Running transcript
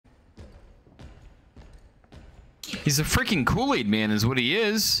He's a freaking Kool-Aid man is what he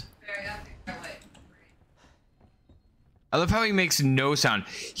is. I love how he makes no sound.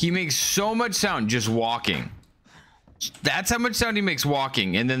 He makes so much sound just walking. That's how much sound he makes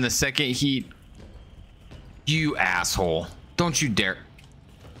walking. And then the second he... You asshole. Don't you dare.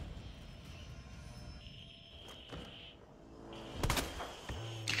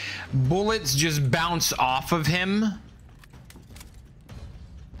 Bullets just bounce off of him.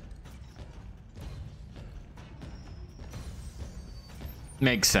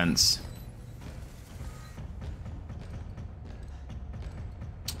 Makes sense.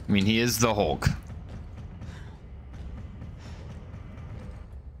 I mean, he is the Hulk.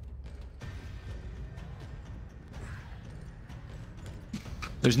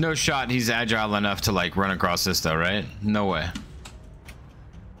 There's no shot he's agile enough to like run across this though, right? No way.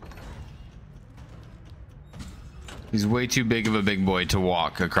 He's way too big of a big boy to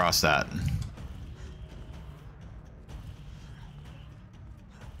walk across that.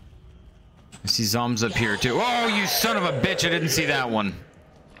 I see zombies up here too. Oh, you son of a bitch. I didn't see that one.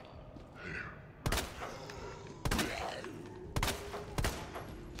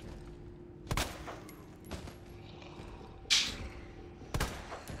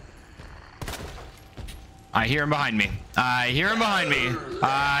 I hear him behind me. I hear him behind me.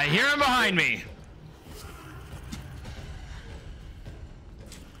 I hear him behind me.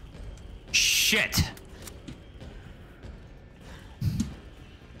 Shit.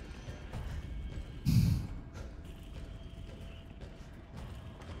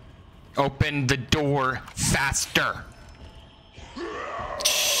 Open the door faster.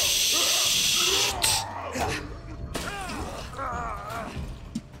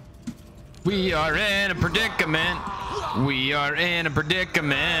 We are in a predicament. We are in a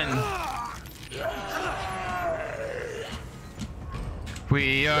predicament.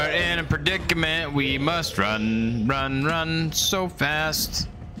 We are in a predicament. We must run, run, run so fast,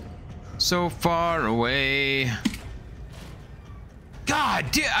 so far away. God,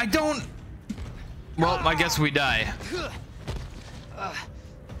 I don't. Well, I guess we die.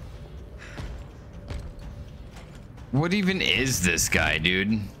 What even is this guy,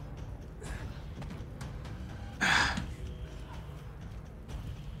 dude?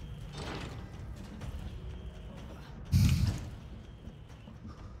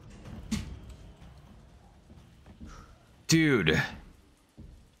 Dude.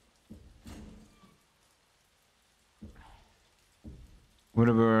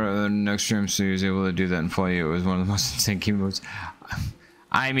 Whatever next stream, so he was able to do that and follow you. It was one of the most insane game modes.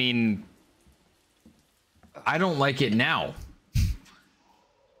 I mean, I don't like it now.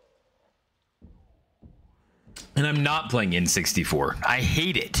 And I'm not playing N64. I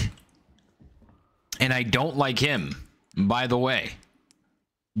hate it. And I don't like him, by the way.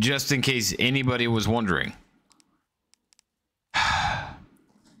 Just in case anybody was wondering.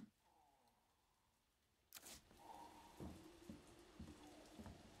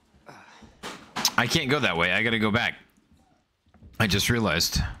 I can't go that way. I gotta go back. I just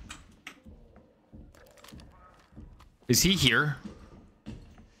realized. Is he here?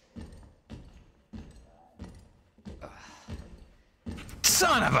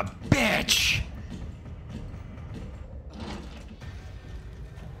 Son of a bitch!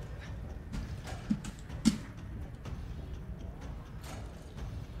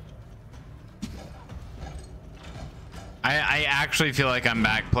 I actually feel like I'm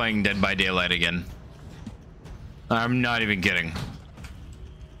back playing Dead by Daylight again. I'm not even kidding.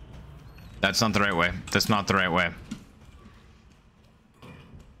 That's not the right way. That's not the right way.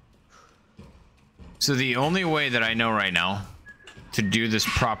 So the only way that I know right now to do this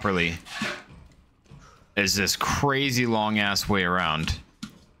properly is this crazy long ass way around.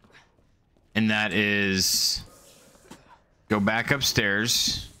 And that is go back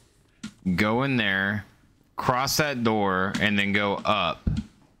upstairs, go in there, cross that door, and then go up.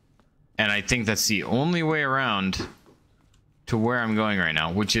 And I think that's the only way around to where I'm going right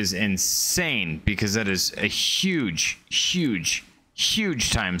now, which is insane because that is a huge, huge, huge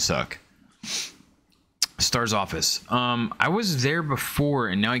time suck. Star's office. I was there before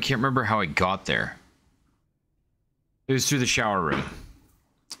and now I can't remember how I got there. It was through the shower room.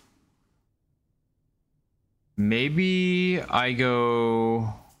 Maybe I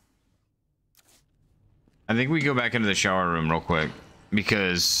go... I think we go back into the shower room real quick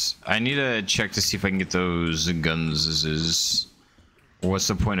because I need to check to see if I can get those guns. What's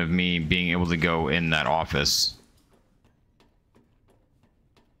the point of me being able to go in that office?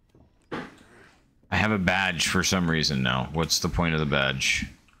 I have a badge for some reason now. What's the point of the badge?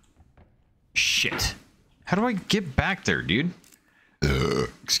 Shit. How do I get back there, dude?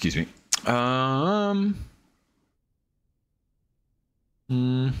 Excuse me.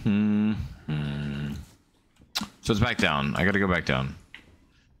 Mm-hmm. So it's back down. I gotta go back down.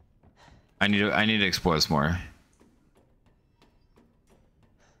 I need to explore this more.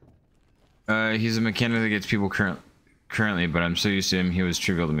 He's a mechanic that gets people currently, but I'm so used to him, he was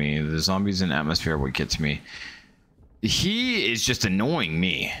trivial to me. The zombies and atmosphere are what gets me. He is just annoying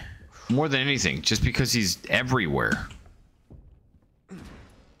me more than anything, just because he's everywhere.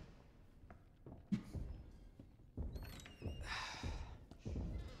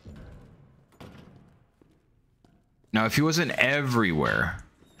 Now, if he wasn't everywhere,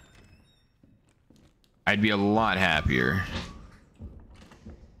 I'd be a lot happier.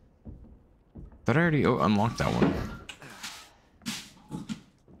 Thought I already unlocked that one.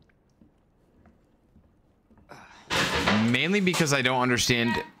 Mainly because I don't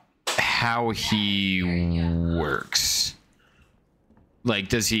understand how he works. Like,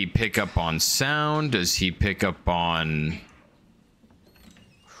 does he pick up on sound? Does he pick up on,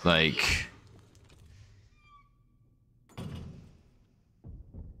 like...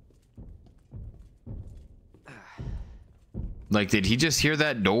 Like, did he just hear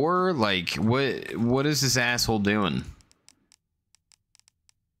that door? Like, what is this asshole doing?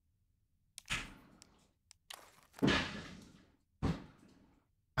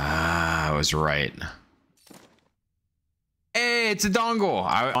 Ah, I was right. Hey, it's a dongle.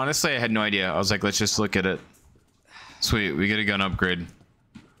 Honestly, I had no idea. I was like, let's just look at it. Sweet, we get a gun upgrade.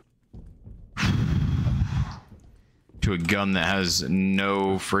 To a gun that has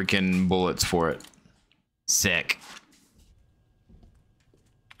no freaking bullets for it. Sick.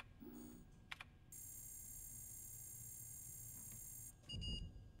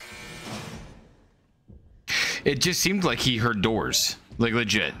 It just seemed like he heard doors. Like,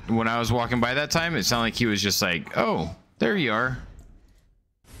 legit. When I was walking by that time, it sounded like he was just like, oh, there you are.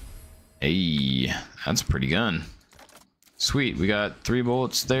 Hey, that's a pretty gun. Sweet, we got 3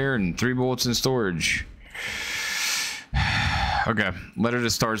 bullets there and 3 bullets in storage. Okay, letter to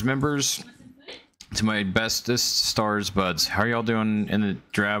STARS members. To my bestest STARS buds. How are y'all doing in the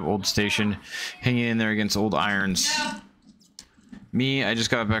drab old station? Hanging in there against old irons. Me, I just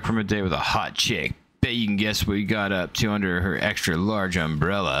got back from a day with a hot chick. Bet you can guess what we got up to under her extra large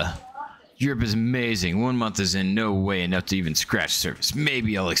umbrella. Europe is amazing. 1 month is in no way enough to even scratch the surface.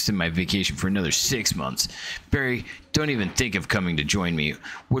 Maybe I'll extend my vacation for another 6 months. Barry, don't even think of coming to join me.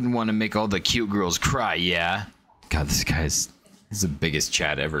 Wouldn't want to make all the cute girls cry, yeah? God, this is the biggest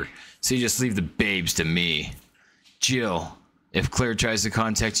chat ever. So you just leave the babes to me. Jill, if Claire tries to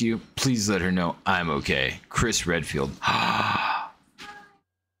contact you, please let her know I'm okay. Chris Redfield.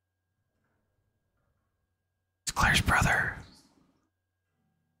 It's Claire's brother.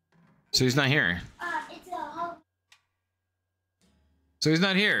 So he's not here. So he's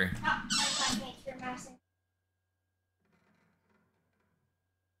not here.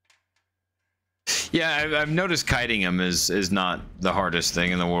 Yeah, I've noticed kiting him is not the hardest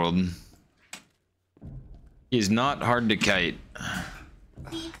thing in the world. He's not hard to kite.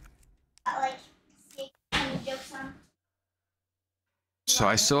 So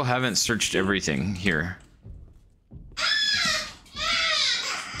I still haven't searched everything here.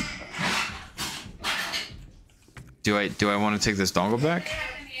 Do I want to take this dongle back?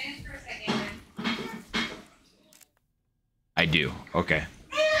 I do. Okay.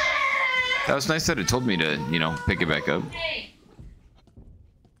 That was nice that it told me to, you know, pick it back up.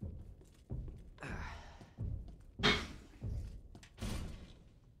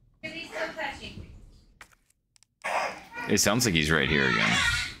 It sounds like he's right here again.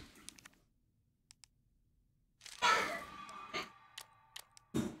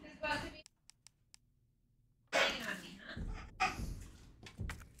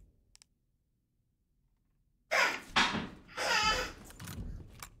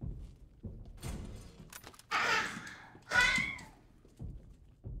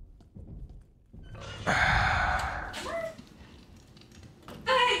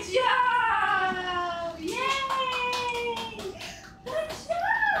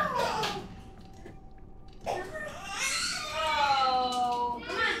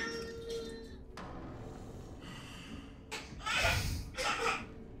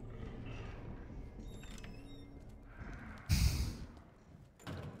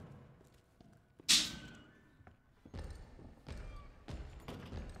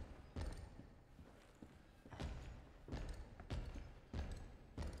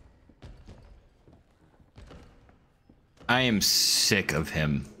 I am sick of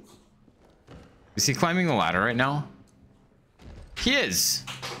him. Is he climbing the ladder right now? He is.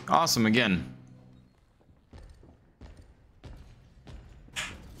 Awesome again.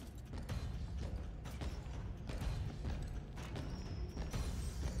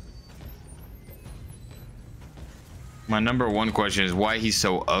 My number one question is why he's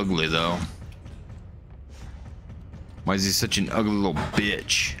so ugly, though. Why is he such an ugly little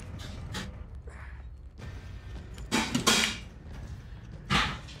bitch?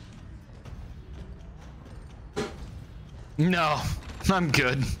 No, I'm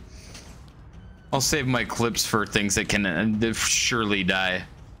good. I'll save my clips for things that can surely die.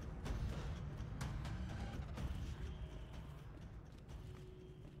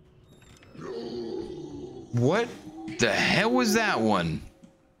 What the hell was that one?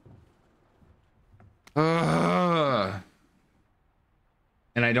 And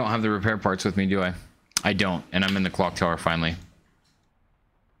I don't have the repair parts with me, do I? I don't, and I'm in the clock tower finally.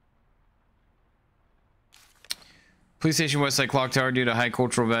 Police station Westside Clock Tower. Due to high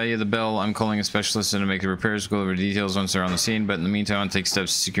cultural value of the bell, I'm calling a specialist in to make the repairs. Go over details once they're on the scene, but in the meantime, I'll take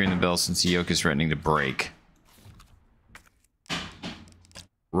steps to securing the bell since the yoke is threatening to break.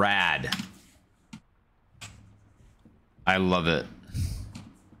 Rad. I love it.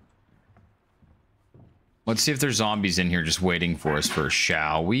 Let's see if there's zombies in here just waiting for us first,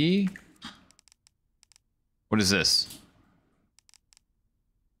 shall we? What is this?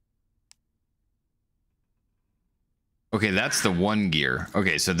 Okay, that's the one gear.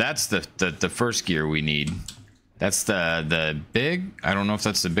 Okay, so that's the first gear we need. That's the big. I don't know if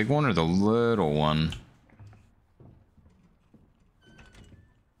that's the big one or the little one.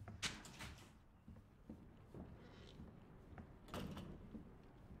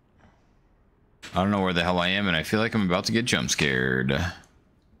 I don't know where the hell I am, and I feel like I'm about to get jump scared.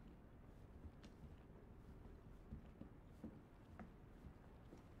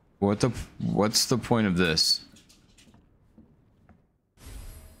 What's the point of this?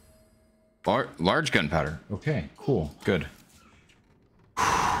 Large gunpowder. Okay, cool, good.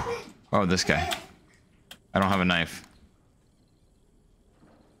 Oh, this guy. I don't have a knife.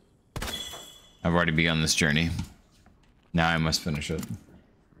 I've already begun this journey. Now I must finish it.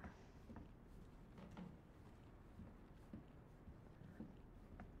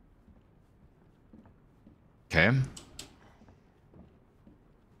 Okay.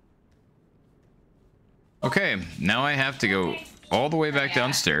 Okay, now I have to go all the way back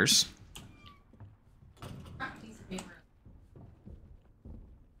downstairs.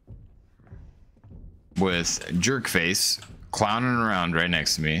 With Jerkface clowning around right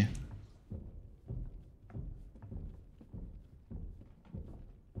next to me.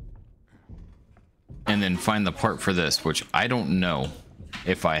 And then find the part for this, which I don't know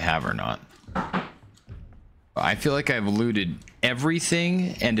if I have or not. I feel like I've looted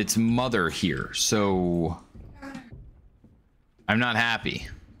everything and its mother here, so I'm not happy.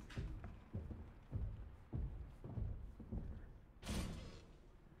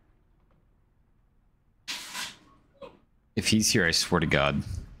 If he's here, I swear to God.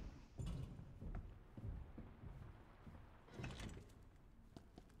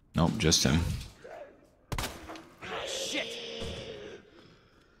 Nope, just him. Shit.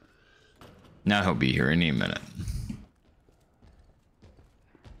 Now he'll be here any minute.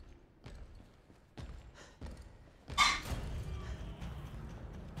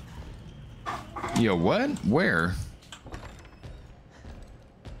 Yo, what? Where?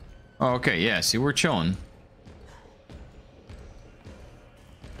 Oh, okay, yeah, see, we're chilling.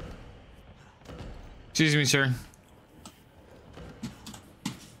 Excuse me, sir.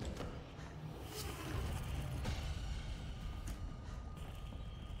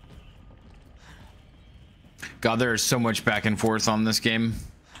 God, there is so much back and forth on this game.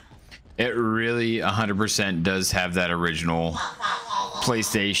 It really 100% does have that original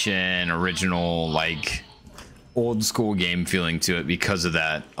PlayStation, original, like, old school game feeling to it because of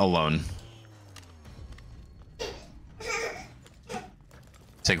that alone.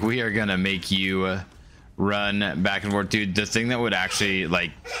 It's like, we are gonna make you run back and forth. Dude, the thing that would actually,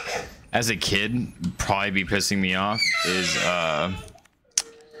 like, as a kid, probably be pissing me off is,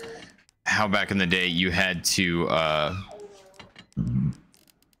 how back in the day you had to,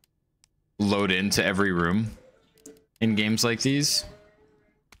 load into every room in games like these.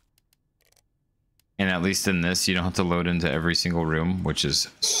 And at least in this, you don't have to load into every single room, which is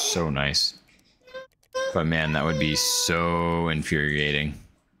so nice. But man, that would be so infuriating.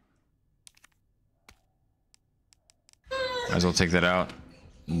 Might as well take that out.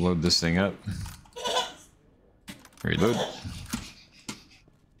 Load this thing up. Reload.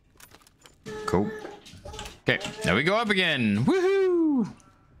 Cool. Okay, now we go up again. Woohoo!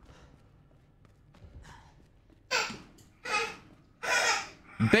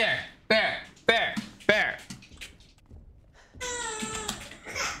 Bear, bear, bear, bear.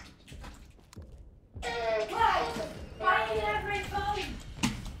 Why do you have my phone?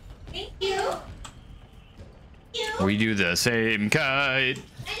 Thank you. You. We do the same kite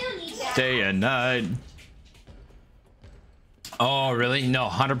day and night. Oh, really? No,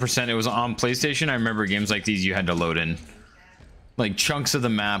 100%. It was on PlayStation. I remember games like these you had to load in. Like chunks of the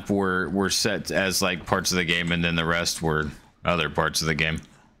map were set as like parts of the game, and then the rest were other parts of the game.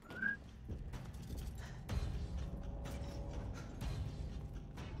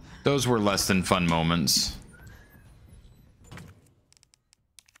 Those were less than fun moments.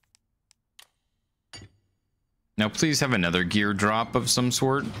 Now please have another gear drop of some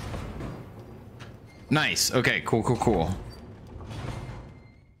sort. Nice. Okay, cool, cool, cool.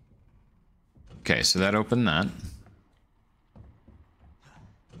 Okay, so that opened that.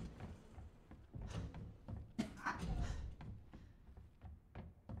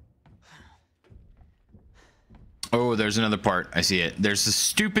 Oh, there's another part. I see it. There's the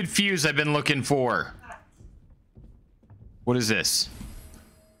stupid fuse I've been looking for. What is this?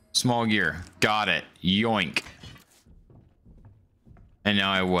 Small gear. Got it. Yoink. And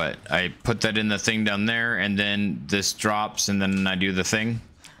now I what? I put that in the thing down there, and then this drops, and then I do the thing.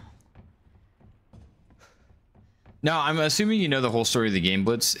 Now, I'm assuming you know the whole story of the game,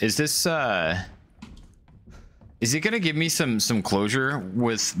 Blitz. Is this, is it gonna give me some closure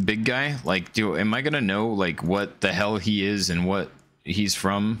with Big Guy? Like, am I gonna know, like, what the hell he is and what he's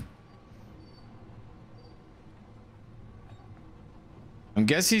from? I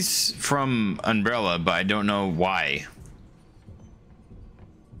guess he's from Umbrella, but I don't know why.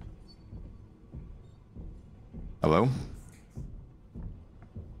 Hello?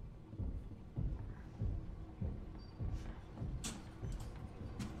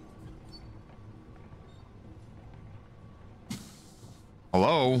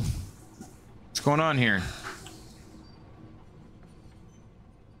 Hello? What's going on here?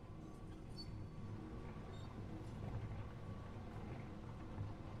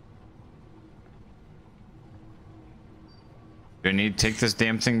 Do I need to take this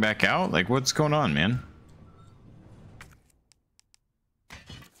damn thing back out? Like, what's going on, man?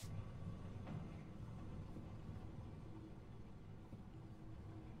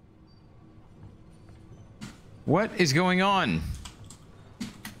 What is going on?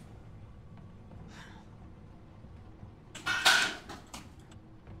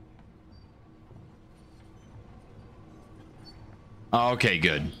 Okay,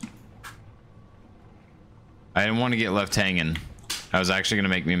 good. I didn't want to get left hanging. That was actually going to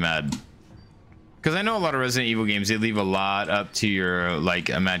make me mad. Because I know a lot of Resident Evil games, they leave a lot up to your, like,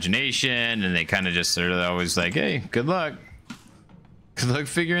 imagination, and they kind of just are always like, hey, good luck. Good luck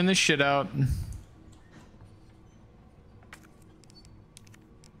figuring this shit out.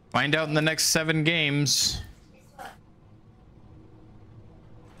 Find out in the next 7 games.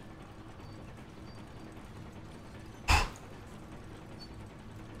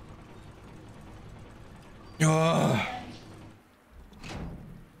 Ugh.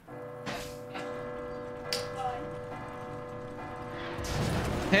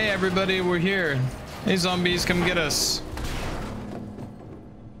 Hey everybody, we're here. Hey zombies, come get us.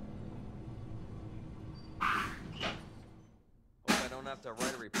 Hope I don't have to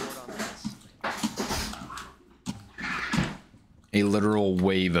write a report on this. A literal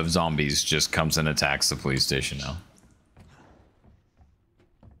wave of zombies just comes and attacks the police station now.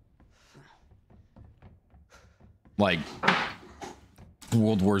 Like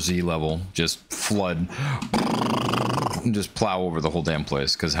World War Z level, just flood, just plow over the whole damn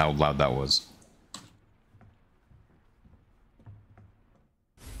place because how loud that was.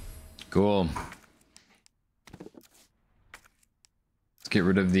 Cool. Let's get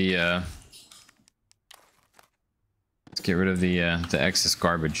rid of the the excess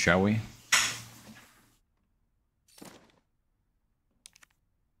garbage, shall we?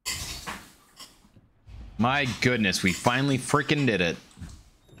 My goodness, we finally freaking did it.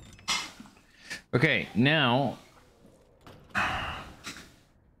 Okay, now I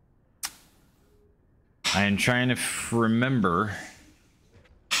am trying to remember.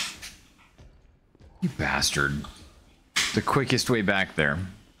 You bastard. The quickest way back there.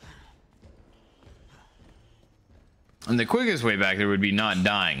 And the quickest way back there would be not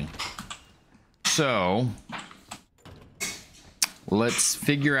dying. So let's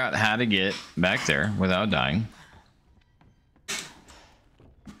figure out how to get back there without dying.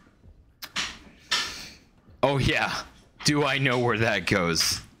 Oh yeah, do I know where that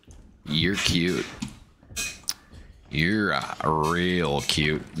goes? You're cute. You're real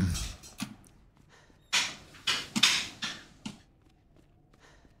cute.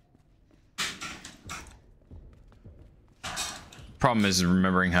 Problem is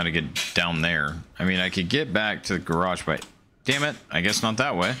remembering how to get down there. I mean, I could get back to the garage, but damn it, I guess not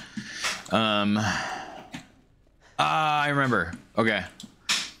that way. Ah, I remember. Okay.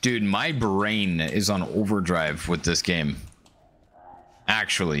 Dude, my brain is on overdrive with this game.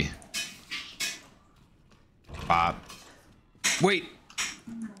 Actually. Wait.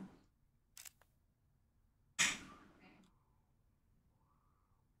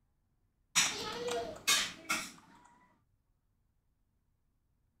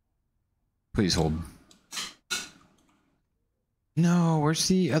 Please hold. No, where's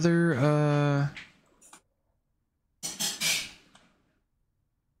the other,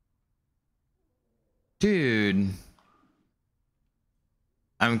 Dude.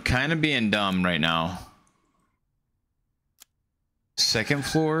 I'm kind of being dumb right now. Second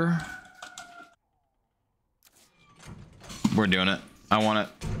floor. We're doing it. I want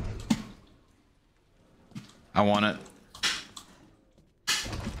it. I want it.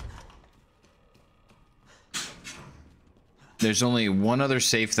 There's only one other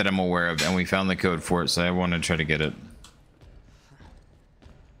safe that I'm aware of, and we found the code for it, so I want to try to get it.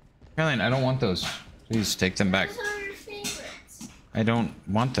 Caroline, I don't want those. Please take them back. Those are your favorites. I don't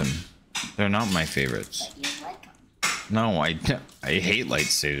want them. They're not my favorites. You like them. No, I hate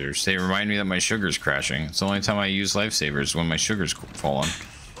lightsabers. They remind me that my sugar's crashing. It's the only time I use lifesavers, when my sugar's falling.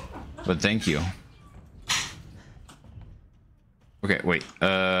 But thank you. Okay, wait.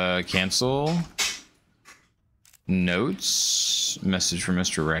 Cancel. Notes. Message from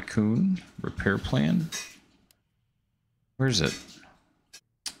Mr. Raccoon. Repair plan. Where is it?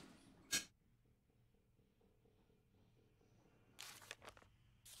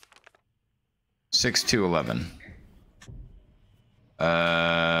 Six to 11.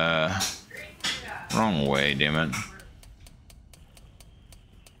 Wrong way, damn it.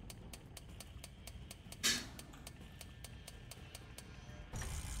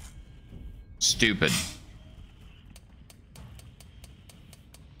 Stupid.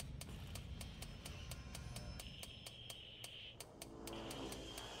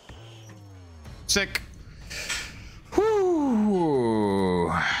 Sick.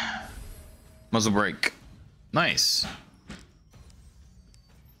 Whoo. Muzzle brake. Nice.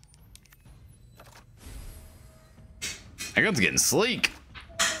 I got to getting sleek.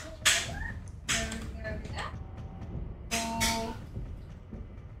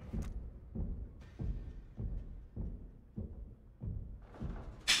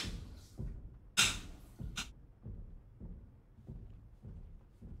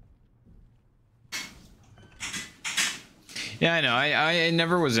 Yeah, I know. I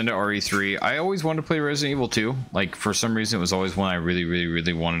never was into RE3. I always wanted to play Resident Evil 2. Like, for some reason, it was always one I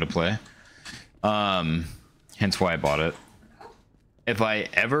really wanted to play. Hence why I bought it. If I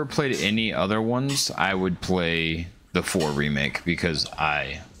ever played any other ones, I would play the 4 remake because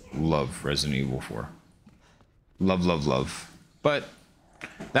I love Resident Evil 4. Love. But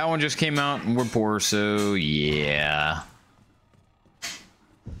that one just came out and we're poor, so yeah.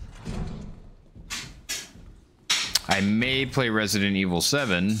 I may play Resident Evil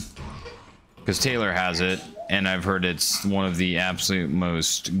 7 because Taylor has it, and I've heard it's one of the absolute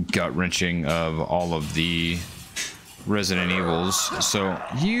most gut-wrenching of all of the Resident Evils. So,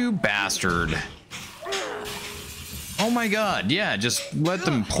 you bastard. Oh my god, yeah, just let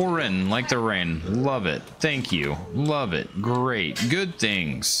them pour in like the rain. Love it. Thank you. Love it. Great. Good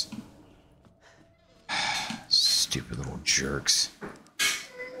things. Stupid little jerks.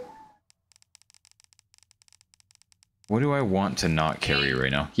 What do I want to not carry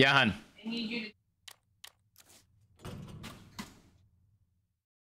right now? Yeah, hon.